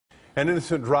An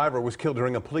innocent driver was killed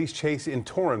during a police chase in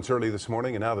Torrance early this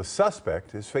morning, and now the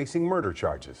suspect is facing murder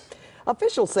charges.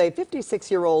 Officials say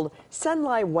 56-year-old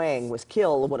Senlai Wang was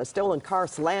killed when a stolen car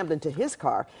slammed into his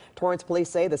car. Torrance police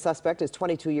say the suspect is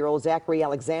 22-year-old Zachary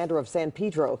Alexander of San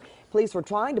Pedro. Police were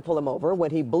trying to pull him over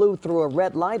when he blew through a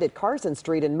red light at Carson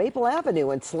Street and Maple Avenue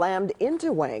and slammed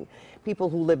into Wang. People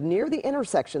who live near the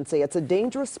intersection say it's a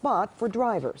dangerous spot for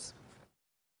drivers.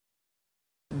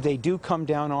 They do come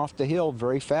down off the hill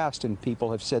very fast, and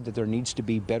people have said that there needs to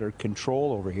be better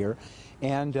control over here.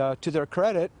 And to their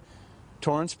credit,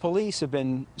 Torrance police have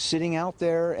been sitting out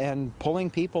there and pulling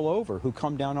people over who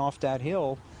come down off that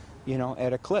hill,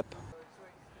 at a clip.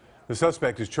 The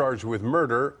suspect is charged with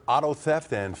murder, auto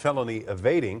theft, and felony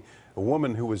evading. A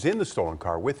woman who was in the stolen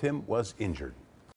car with him was injured.